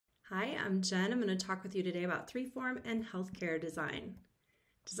Hi, I'm Jen. I'm going to talk with you today about 3form and healthcare design.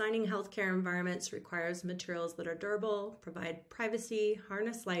 Designing healthcare environments requires materials that are durable, provide privacy,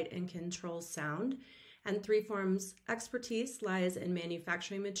 harness light, and control sound. And 3form's expertise lies in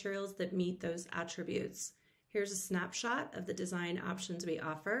manufacturing materials that meet those attributes. Here's a snapshot of the design options we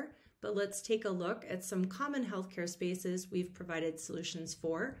offer, but let's take a look at some common healthcare spaces we've provided solutions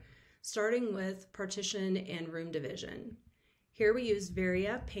for, starting with partition and room division. Here we use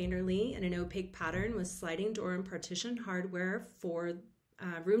Varia Painterly in an opaque pattern with sliding door and partition hardware for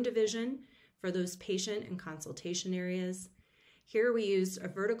room division for those patient and consultation areas. Here we used a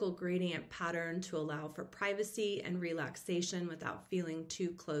vertical gradient pattern to allow for privacy and relaxation without feeling too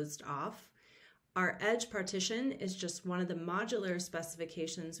closed off. Our edge partition is just one of the modular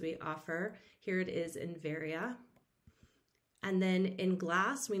specifications we offer. Here it is in Varia. And then in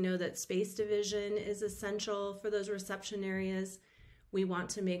glass, we know that space division is essential for those reception areas. We want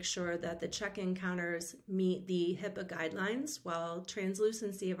to make sure that the check-in counters meet the HIPAA guidelines, while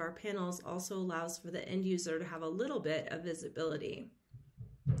translucency of our panels also allows for the end user to have a little bit of visibility.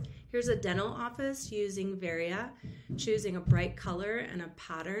 Here's a dental office using Varia, choosing a bright color and a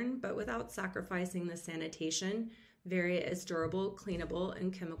pattern, but without sacrificing the sanitation. Varia is durable, cleanable,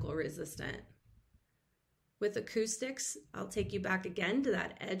 and chemical resistant. With acoustics, I'll take you back again to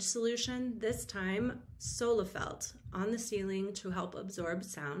that edge solution, this time Solifelt on the ceiling to help absorb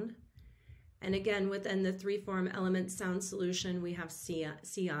sound. And again, within the 3form element sound solution, we have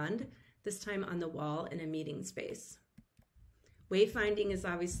Seond, this time on the wall in a meeting space. Wayfinding is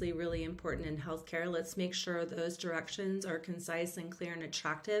obviously really important in healthcare. Let's make sure those directions are concise and clear and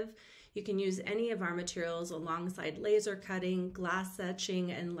attractive. You can use any of our materials alongside laser cutting, glass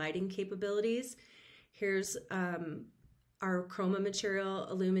etching, and lighting capabilities. Here's our chroma material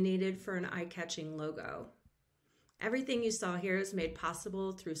illuminated for an eye-catching logo. Everything you saw here is made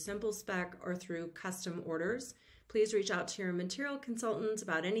possible through Simple Spec or through custom orders. Please reach out to your material consultants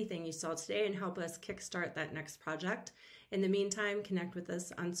about anything you saw today and help us kickstart that next project. In the meantime, connect with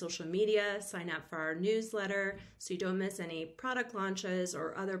us on social media, sign up for our newsletter so you don't miss any product launches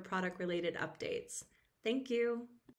or other product-related updates. Thank you.